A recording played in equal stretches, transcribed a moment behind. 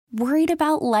Worried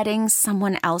about letting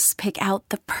someone else pick out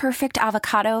the perfect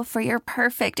avocado for your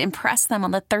perfect impress them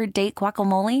on the third date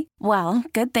guacamole? Well,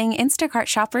 good thing Instacart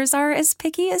shoppers are as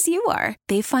picky as you are.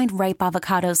 They find ripe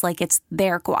avocados like it's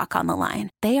their guac on the line.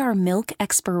 They are milk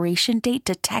expiration date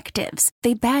detectives.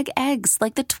 They bag eggs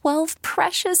like the 12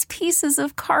 precious pieces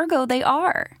of cargo they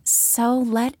are. So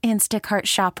let Instacart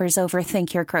shoppers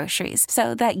overthink your groceries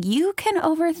so that you can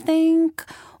overthink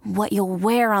what you'll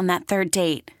wear on that third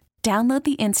date. Download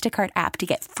the Instacart app to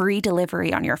get free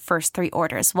delivery on your first 3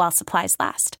 orders while supplies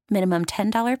last. Minimum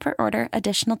 $10 per order.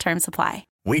 Additional terms apply.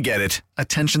 We get it.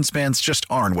 Attention spans just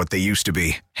aren't what they used to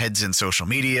be. Heads in social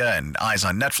media and eyes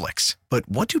on Netflix. But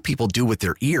what do people do with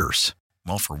their ears?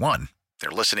 Well, for one, they're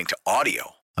listening to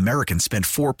audio. Americans spend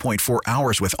 4.4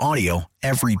 hours with audio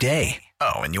every day.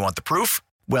 Oh, and you want the proof?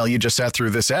 Well, you just sat through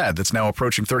this ad that's now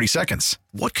approaching 30 seconds.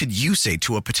 What could you say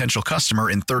to a potential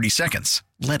customer in 30 seconds?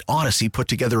 Let Odyssey put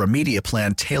together a media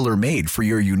plan tailor-made for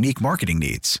your unique marketing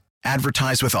needs.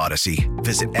 Advertise with Odyssey.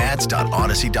 Visit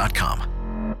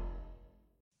ads.odyssey.com.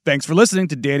 Thanks for listening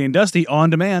to Danny and Dusty On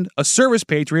Demand, a Service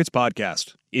Patriots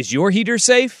podcast. Is your heater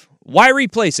safe? Why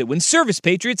replace it when Service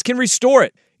Patriots can restore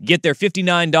it? Get their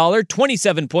 $59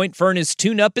 27-point furnace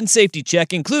tune-up and safety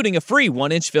check, including a free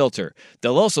 1-inch filter.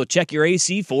 They'll also check your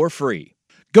AC for free.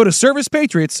 Go to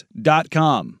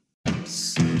ServicePatriots.com.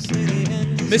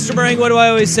 Mr. Brang, what do I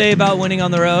always say about winning on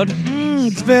the road?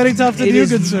 It's very tough to do,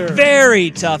 good sir.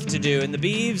 Very tough to do. And the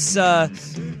Beavs,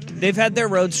 they've had their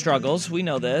road struggles. We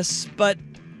know this. But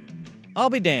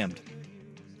I'll be damned.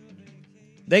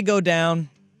 They go down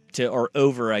to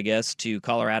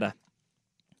Colorado.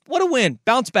 What a win.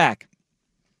 Bounce back.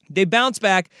 They bounce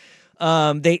back.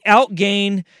 They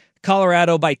outgain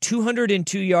Colorado by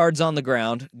 202 yards on the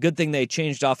ground. Good thing they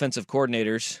changed offensive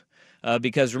coordinators.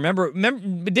 Because remember,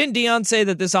 didn't Dion say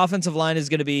that this offensive line is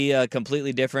going to be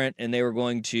completely different, and they were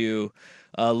going to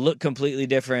look completely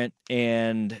different,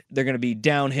 and they're going to be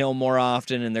downhill more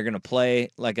often, and they're going to play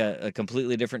like a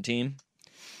completely different team?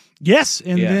 Yes,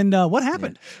 and then what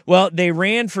happened? Yeah. Well, they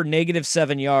ran for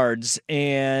 -7 yards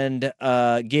and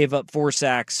gave up 4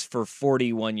 sacks for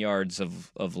 41 yards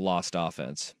of lost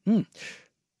offense.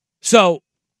 So,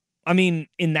 I mean,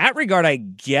 in that regard, I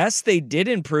guess they did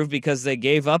improve because they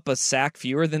gave up a sack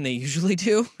fewer than they usually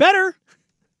do. Better.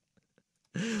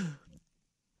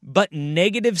 But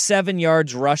 -7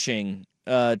 yards rushing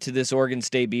to this Oregon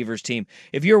State Beavers team.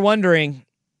 If you're wondering,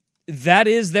 that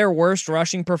is their worst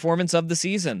rushing performance of the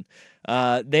season.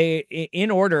 They've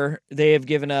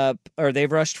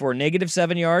rushed for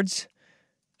 -7 yards.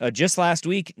 Just last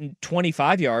week,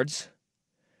 25 yards.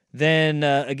 Then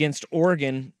against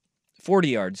Oregon, 40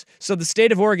 yards. So the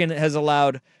state of Oregon has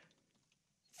allowed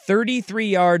 33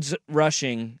 yards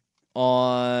rushing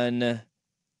on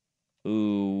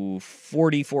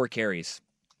 44 carries.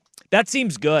 That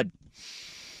seems good.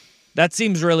 That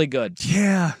seems really good.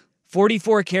 Yeah.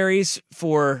 44 carries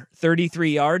for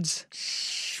 33 yards.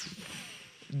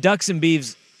 Ducks and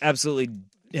Beavs absolutely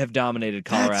have dominated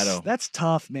Colorado. That's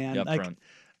tough, man. Up front.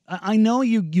 I know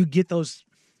you get those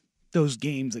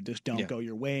games that just don't go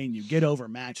your way and you get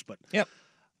overmatched, but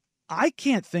I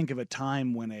can't think of a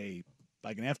time when an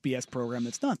FBS program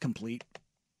that's not complete,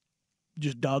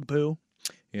 just dog poo.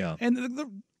 Yeah. And the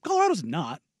Colorado's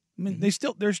not. I mean, they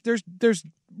still there's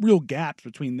real gaps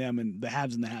between them and the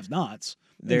haves and the have-nots.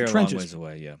 They're the a long ways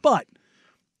away, yeah. But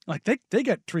like they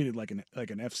got treated like an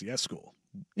FCS school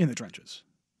in the trenches.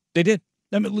 They did.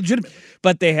 I mean, legitimately.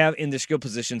 But they have, in their skill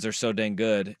positions are so dang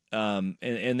good, and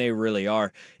they really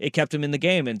are. It kept them in the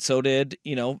game, and so did,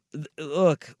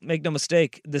 look, make no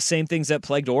mistake, the same things that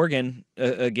plagued Oregon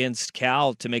against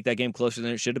Cal to make that game closer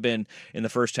than it should have been in the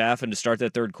first half and to start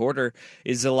that third quarter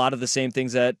is a lot of the same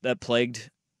things that plagued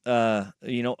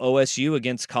OSU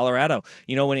against Colorado.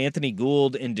 When Anthony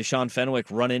Gould and Deshaun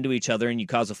Fenwick run into each other and you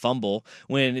cause a fumble,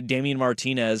 when Damian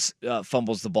Martinez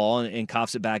fumbles the ball and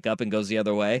coughs it back up and goes the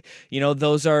other way,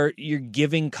 you're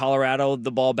giving Colorado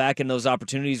the ball back in those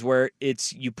opportunities where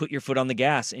you put your foot on the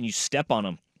gas and you step on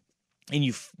them. And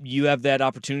you have that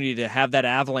opportunity to have that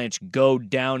avalanche go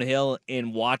downhill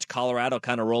and watch Colorado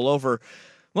kind of roll over.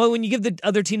 Well, when you give the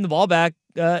other team the ball back,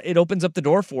 it opens up the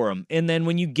door for them. And then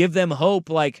when you give them hope,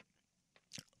 like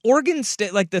Oregon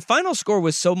State, like the final score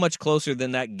was so much closer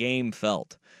than that game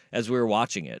felt as we were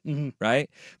watching it, right?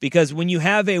 Because when you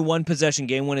have a one-possession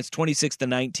game, when it's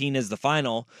 26-19 as the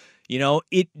final,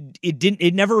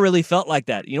 it never really felt like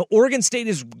that. Oregon State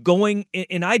is going,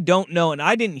 and I don't know, and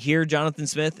I didn't hear Jonathan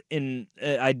Smith, and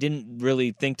I didn't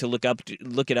really think to look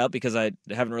it up because I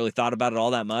haven't really thought about it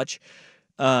all that much.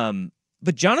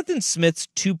 But Jonathan Smith's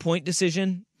 2-point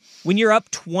decision, when you're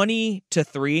up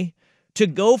 20-3 to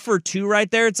go for 2 right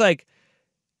there, it's like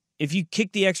if you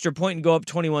kick the extra point and go up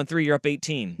 21-3, you're up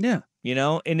 18. Yeah. You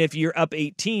know? And if you're up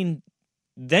 18,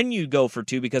 then you go for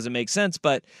 2 because it makes sense.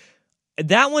 But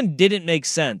that one didn't make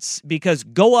sense because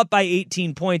go up by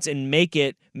 18 points and make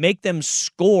them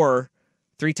score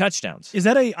 3 touchdowns. Is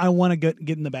that I want to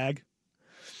get in the bag?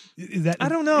 Is that, I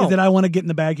don't know. Is that I want to get in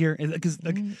the bag here? Because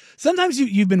sometimes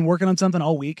you've been working on something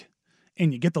all week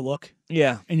and you get the look.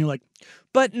 Yeah. And you're like,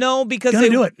 but no, because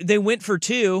they went for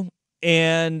 2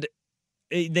 and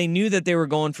they knew that they were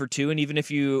going for 2. And even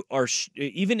if you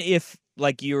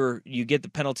like you get the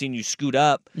penalty and you scoot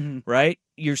up, right?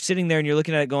 You're sitting there and you're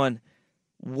looking at it going,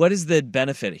 what is the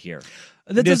benefit here?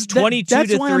 That's 22 that's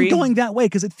to why 3. I'm going that way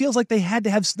because it feels like they had to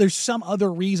have. There's some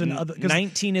other reason.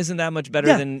 19 isn't that much better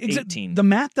than 18. The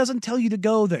math doesn't tell you to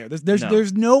go there.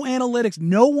 There's no analytics.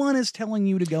 No one is telling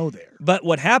you to go there. But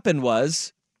what happened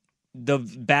was the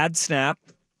bad snap,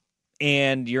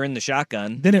 and you're in the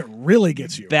shotgun. Then it really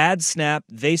gets you. Bad snap,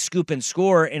 they scoop and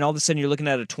score, and all of a sudden you're looking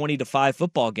at a 20-5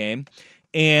 football game.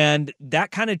 And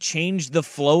that kind of changed the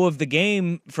flow of the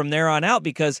game from there on out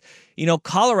because,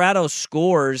 Colorado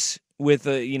scores with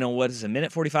a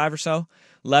minute 45 or so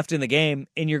left in the game.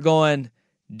 And you're going,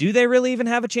 do they really even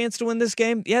have a chance to win this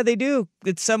game? Yeah, they do.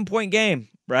 It's a 7-point game,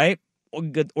 right?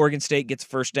 Oregon State gets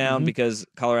first down because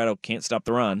Colorado can't stop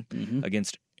the run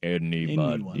against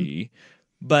anybody. Anyone.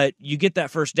 But you get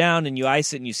that first down and you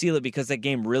ice it and you seal it because that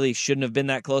game really shouldn't have been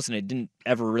that close and it didn't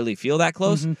ever really feel that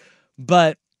close.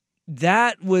 But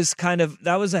that was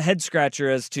a head scratcher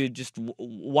as to just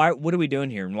why. What are we doing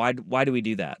here, and why do we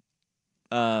do that?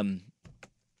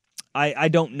 I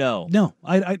don't know. No,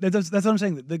 that's what I'm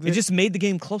saying. It just made the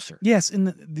game closer. Yes, and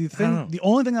the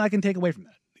only thing that I can take away from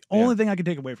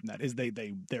that, is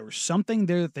there was something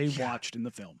there that they watched in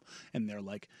the film, and they're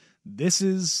like, this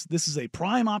is a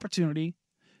prime opportunity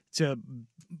to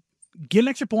get an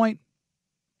extra point,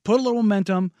 put a little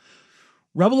momentum,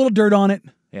 rub a little dirt on it.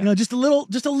 Yeah. Just a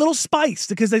little spice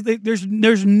because there's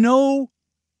no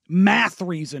math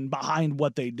reason behind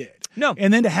what they did. No.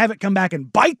 And then to have it come back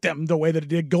and bite them the way that it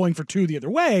did going for 2 the other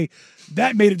way,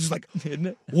 that made it just like,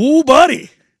 ooh, buddy.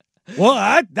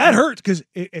 Well, that hurts because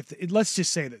if let's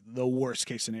just say that the worst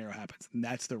case scenario happens and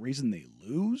that's the reason they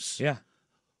lose. Yeah.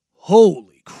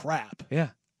 Holy crap.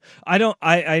 Yeah.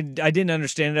 I didn't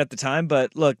understand it at the time,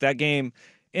 but look, that game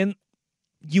and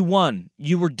you won.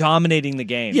 You were dominating the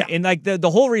game. Yeah. And like the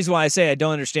whole reason why I say I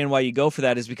don't understand why you go for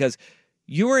that is because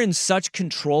you were in such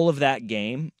control of that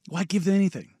game. Why give them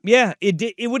anything? Yeah,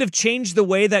 it would have changed the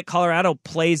way that Colorado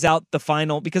plays out the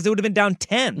final because it would have been down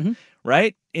 10,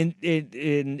 right?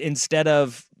 Instead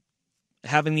of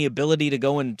having the ability to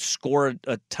go and score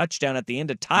a touchdown at the end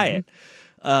to tie it.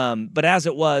 But as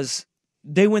it was,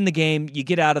 they win the game. You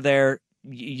get out of there.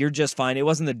 You're just fine. It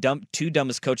wasn't the two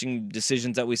dumbest coaching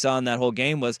decisions that we saw in that whole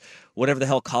game was whatever the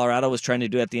hell Colorado was trying to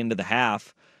do at the end of the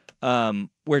half,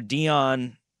 where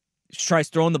Dion tries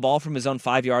throwing the ball from his own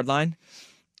 5-yard line.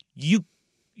 You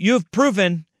have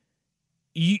proven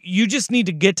you just need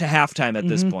to get to halftime at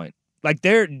this point. Like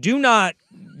do not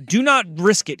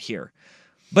risk it here.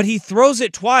 But he throws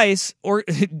it twice, or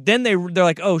then they're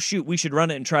like, oh shoot, we should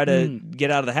run it and try to get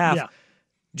out of the half. Yeah.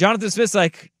 Jonathan Smith's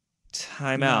like,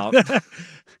 timeout.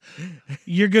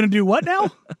 You're going to do what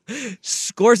now?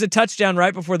 Scores a touchdown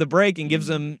right before the break and gives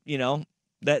them,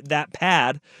 that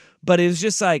pad. But it was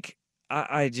just like,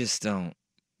 I just don't.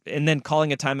 And then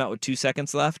calling a timeout with 2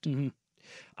 seconds left.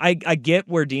 I get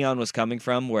where Dion was coming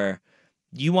from, where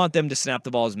you want them to snap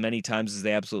the ball as many times as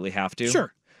they absolutely have to.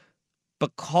 Sure.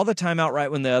 But call the timeout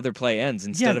right when the other play ends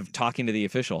instead of talking to the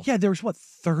official. Yeah, there was,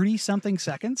 30-something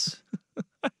seconds?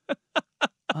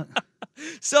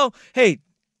 So, hey,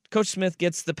 Coach Smith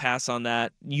gets the pass on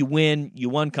that. You win. You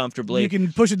won comfortably. You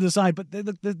can push it to the side, but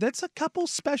that's a couple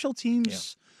special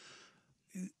teams.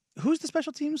 Yeah. Who's the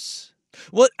special teams?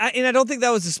 Well, I don't think that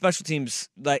was the special teams.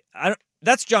 Like,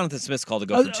 that's Jonathan Smith's call to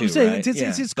go for 2, right?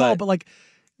 It's his call, but like,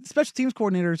 the special teams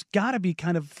coordinator's got to be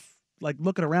kind of like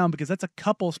looking around because that's a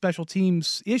couple special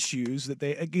teams issues that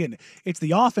it's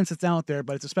the offense that's out there,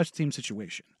 but it's a special team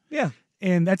situation. Yeah.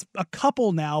 And that's a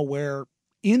couple now where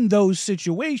in those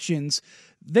situations,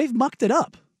 they've mucked it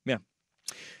up. Yeah.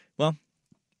 Well,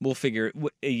 we'll figure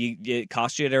it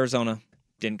cost you at Arizona.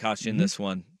 Didn't cost you in this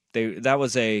one. That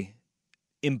was a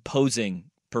imposing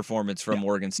performance from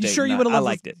Oregon State. I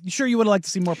liked it. Sure, you would have liked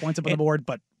to see more points up on the board,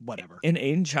 but whatever. And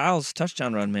Aiden Childs'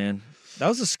 touchdown run, man. That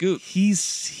was a scoop.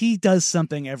 He does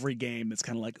something every game that's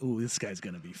kind of like, ooh, this guy's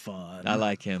going to be fun. I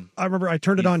like him. I remember I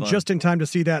turned it on just in time to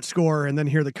see that score and then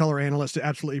hear the color analyst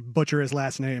absolutely butcher his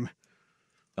last name.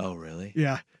 Oh, really?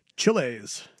 Yeah.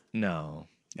 Chiles. No.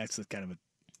 That's kind of a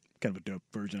Kind of a dope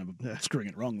version of screwing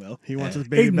it wrong, though. He wants his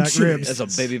baby back ribs. That's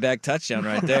a baby back touchdown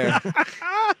right there.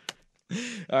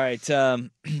 All right.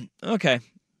 Okay.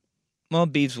 Well,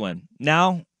 Beavs win.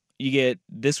 Now you get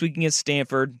this week against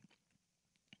Stanford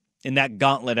in that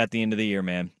gauntlet at the end of the year,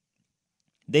 man.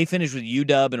 They finish with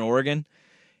UW and Oregon,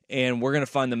 and we're going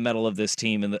to find the mettle of this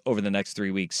team over the next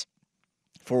 3 weeks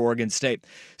for Oregon State.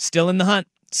 Still in the hunt.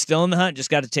 Just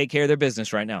got to take care of their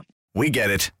business right now. We get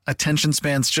it. Attention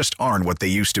spans just aren't what they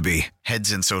used to be. Heads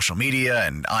in social media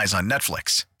and eyes on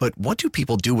Netflix. But what do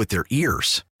people do with their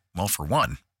ears? Well, for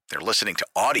one, they're listening to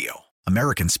audio.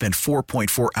 Americans spend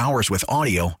 4.4 hours with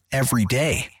audio every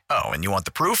day. Oh, and you want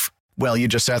the proof? Well, you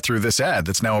just sat through this ad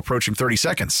that's now approaching 30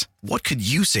 seconds. What could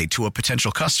you say to a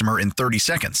potential customer in 30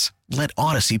 seconds? Let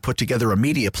Odyssey put together a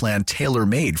media plan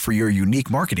tailor-made for your unique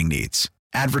marketing needs.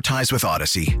 Advertise with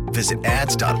Odyssey. Visit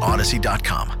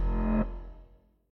ads.odyssey.com.